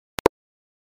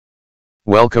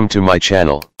Welcome to my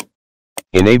channel.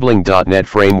 Enabling .NET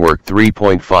Framework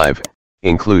 3.5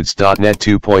 includes .NET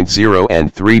 2.0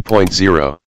 and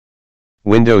 3.0.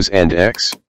 Windows and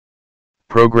X.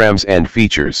 Programs and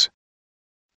features.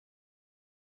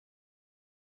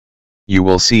 You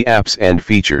will see apps and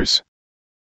features.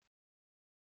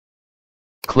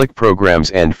 Click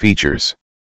Programs and Features.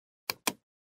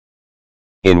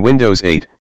 In Windows 8,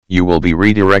 you will be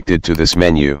redirected to this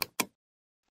menu.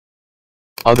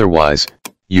 Otherwise,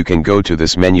 you can go to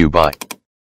this menu by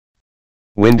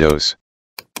Windows,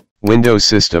 Windows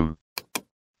System,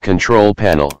 Control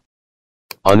Panel,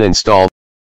 Uninstall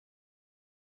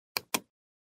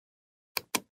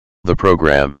the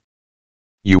program.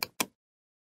 You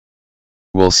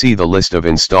will see the list of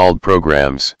installed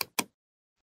programs.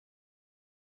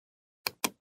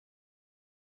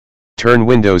 Turn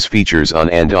Windows features on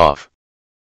and off.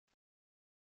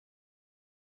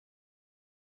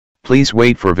 Please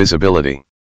wait for visibility.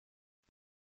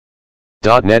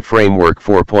 .NET Framework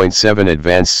 4.7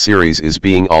 Advanced Series is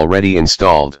being already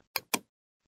installed.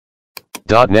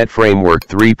 .NET Framework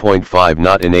 3.5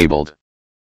 not enabled.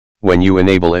 When you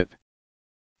enable it,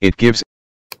 it gives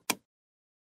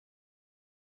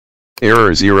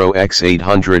error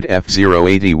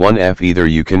 0x800F081F. Either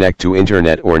you connect to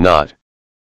internet or not.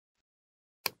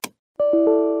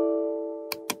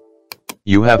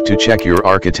 You have to check your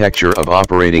architecture of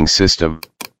operating system.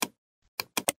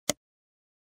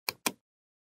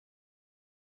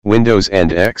 Windows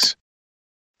and X.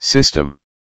 System.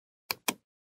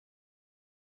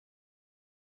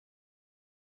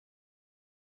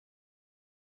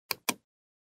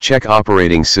 Check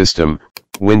operating system,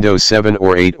 Windows 7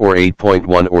 or 8 or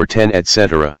 8.1 or 10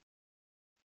 etc.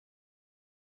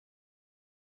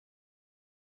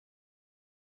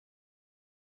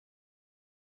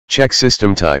 Check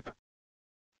system type.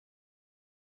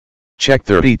 Check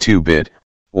 32-bit,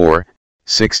 or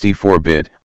 64-bit,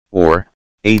 or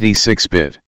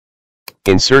 86-bit.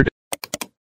 Insert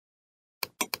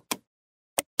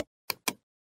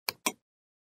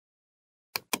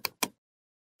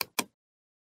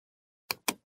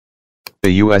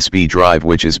a USB drive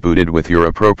which is booted with your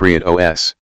appropriate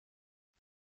OS.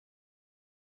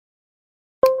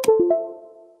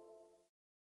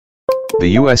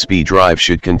 The USB drive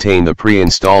should contain the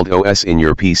pre-installed OS in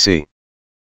your PC.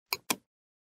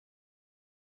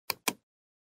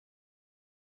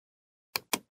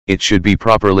 It should be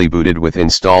properly booted with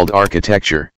installed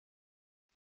architecture.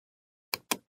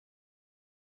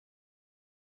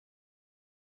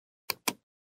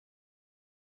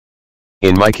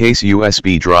 In my case,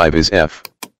 USB drive is F.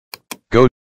 Go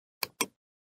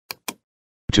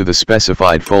to the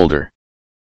specified folder.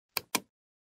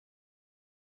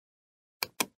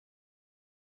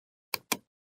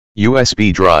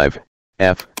 USB drive,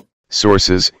 F,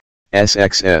 sources,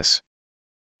 SXS.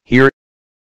 Here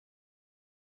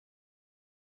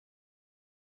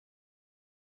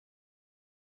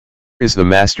is the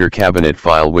master cabinet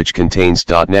file which contains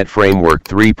 .NET Framework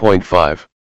 3.5.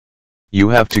 You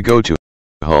have to go to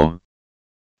Home,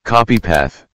 Copy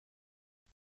Path.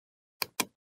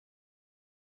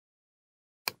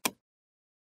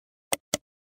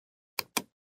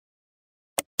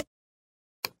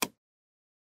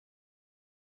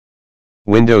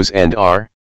 Windows and R.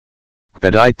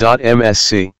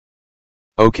 Pedite.msc.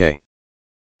 OK.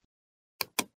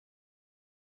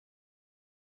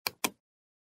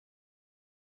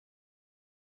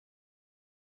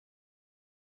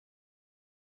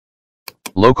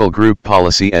 Local Group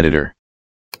Policy Editor.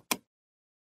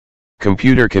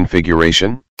 Computer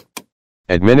Configuration.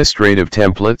 Administrative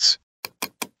Templates.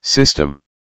 System.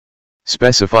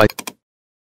 Specify.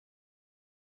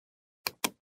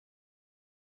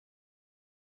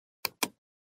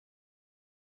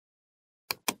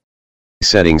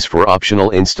 Settings for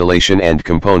optional installation and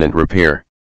component repair.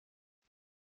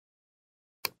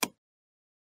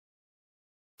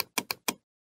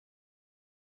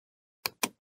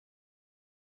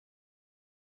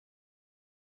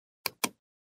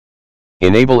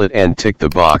 Enable it and tick the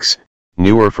box,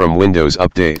 Newer from Windows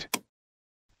Update.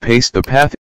 Paste the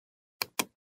path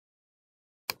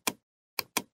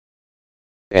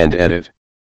and edit.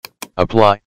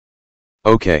 Apply.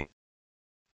 OK.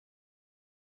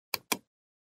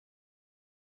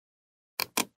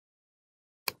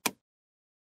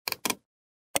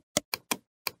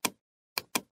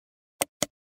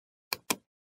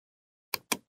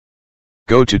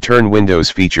 Go to turn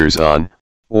Windows features on,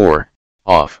 or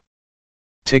off.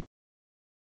 Tick.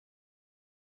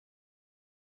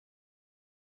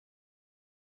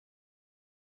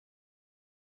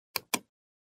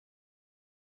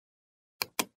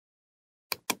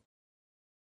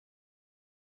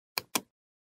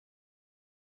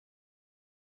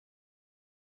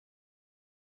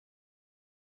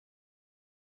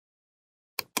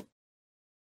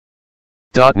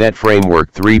 .NET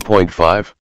Framework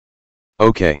 3.5.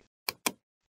 OK.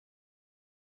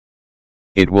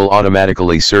 It will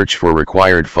automatically search for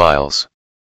required files.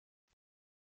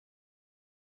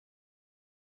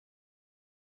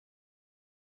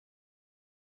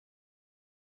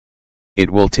 It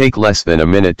will take less than a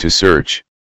minute to search.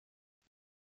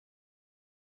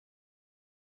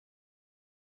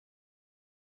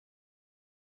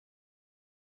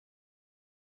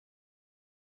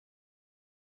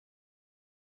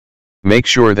 Make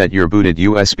sure that your booted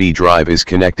USB drive is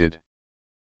connected.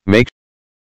 Make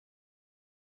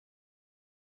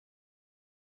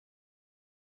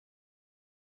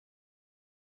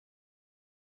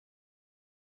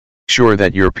sure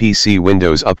that your PC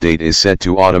Windows update is set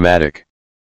to automatic.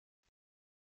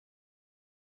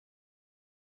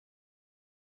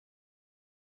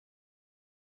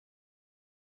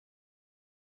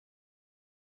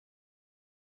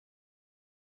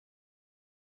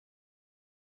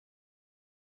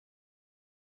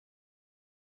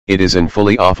 It is an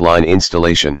fully offline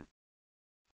installation.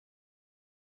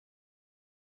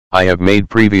 I have made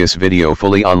previous video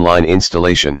fully online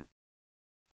installation.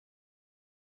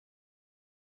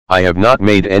 I have not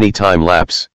made any time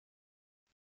lapse.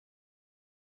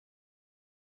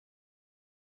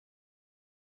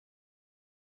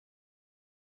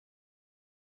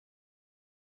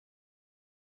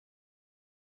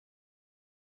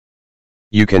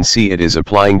 You can see it is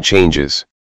applying changes.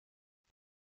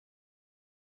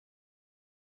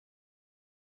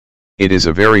 It is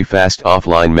a very fast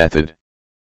offline method.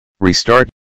 Restart.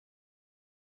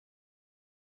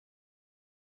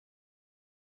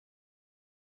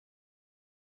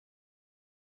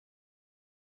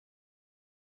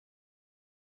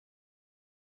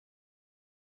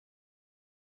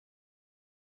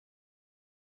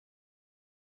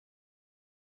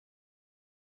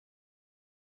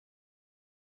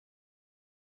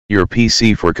 Your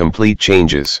PC for complete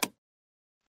changes.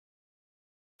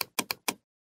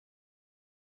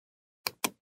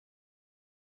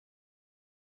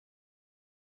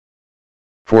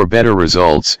 For better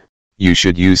results, you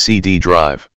should use CD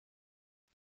drive.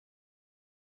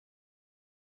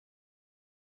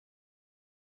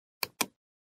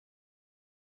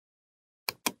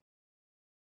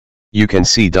 You can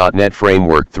see .NET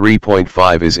Framework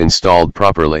 3.5 is installed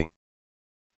properly.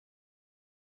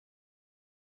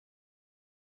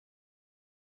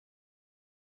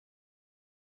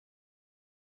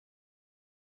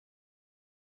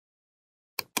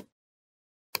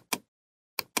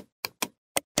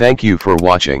 Thank you for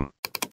watching.